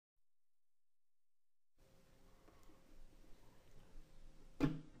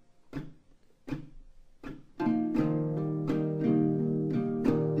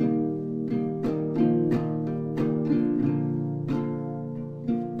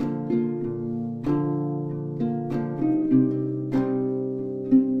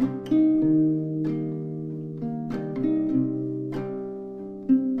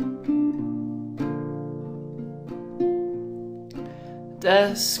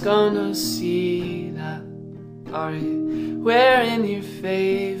Desconacina, are you wearing your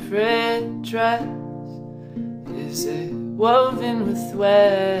favorite dress? Is it woven with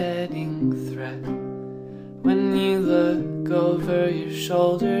wedding thread? When you look over your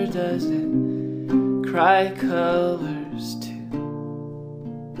shoulder, does it cry colors too?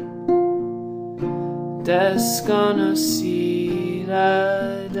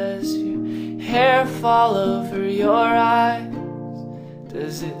 Desconacina, does your hair fall over your eyes?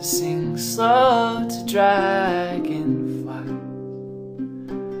 Does it sing slow to dragonflies?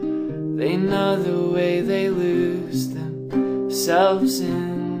 They know the way they lose themselves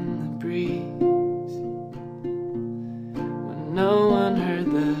in the breeze. When no one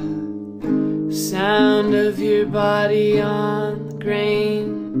heard the sound of your body on the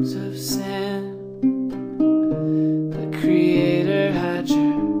grains of sand, the Creator had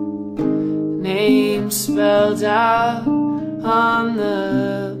your name spelled out on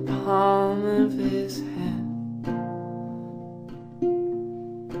the palm of His hand.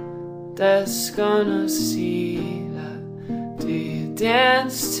 Desconacina, do you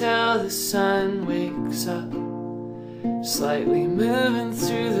dance till the sun wakes up, slightly moving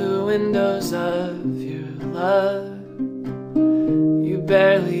through the windows of your love? You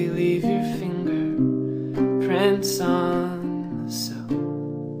barely leave your fingerprints on the sill.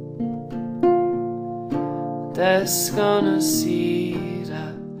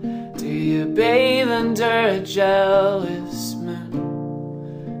 Desconacina, do you bathe under a jealous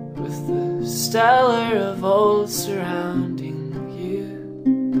moon, with the stellar of old surrounding you?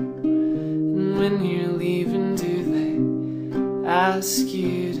 And when you're leaving, do they ask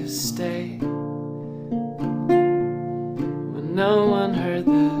you to stay? When no one heard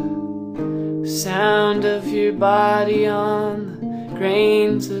the sound of your body on the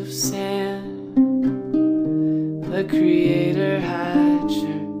grains of sand, the Creator had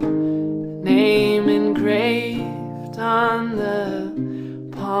your name engraved on the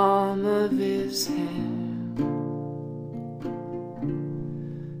palm of His hand.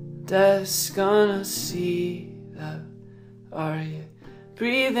 Desconacina, are you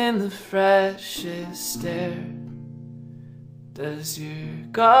breathing the freshest air? Does your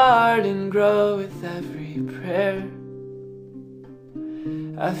garden grow with every prayer?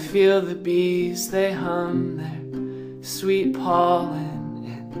 I feel the bees, they hum their sweet pollen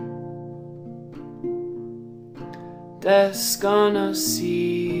in.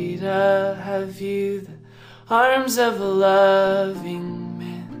 Desconacina, have you the arms of a loving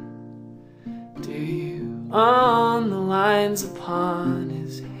man? Do you own the lines upon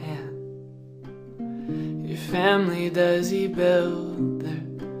his hand? Your family, does he build their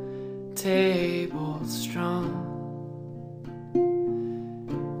table strong?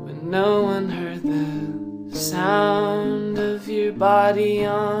 When no one heard the sound of your body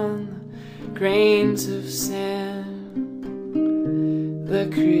on the grains of sand, the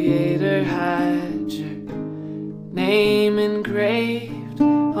Creator had your name engraved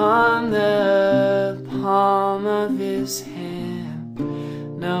on the palm of His hand.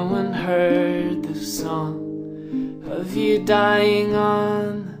 No one heard the song of you dying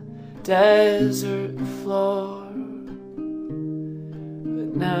on the desert floor,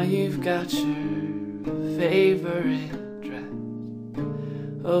 but now you've got your favorite dress.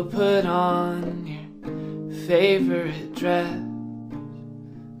 Oh, put on your favorite dress.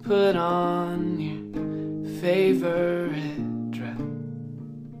 Put on your favorite dress.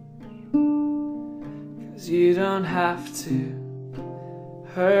 'Cause you don't have to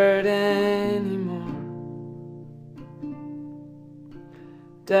hurt anymore.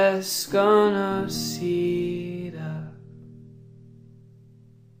 Desconacina.